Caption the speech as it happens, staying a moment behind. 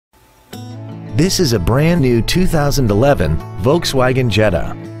This is a brand new 2011 Volkswagen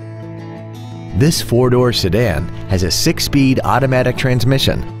Jetta. This four-door sedan has a 6-speed automatic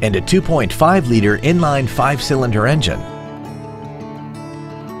transmission and a 2.5-liter inline 5-cylinder engine.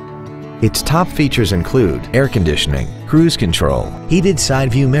 Its top features include air conditioning, cruise control, heated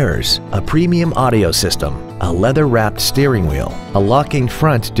side view mirrors, a premium audio system, a leather-wrapped steering wheel, a locking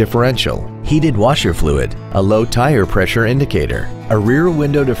front differential, heated washer fluid, a low tire pressure indicator, a rear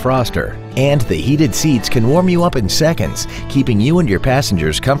window defroster, and the heated seats can warm you up in seconds, keeping you and your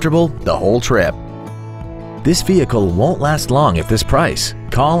passengers comfortable the whole trip. This vehicle won't last long at this price.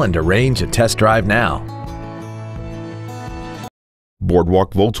 Call and arrange a test drive now.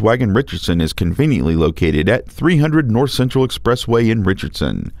 Boardwalk Volkswagen Richardson is conveniently located at 300 North Central Expressway in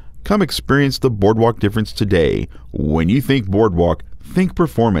Richardson. Come experience the Boardwalk difference today. When you think Boardwalk, think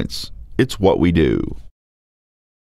performance. It's what we do.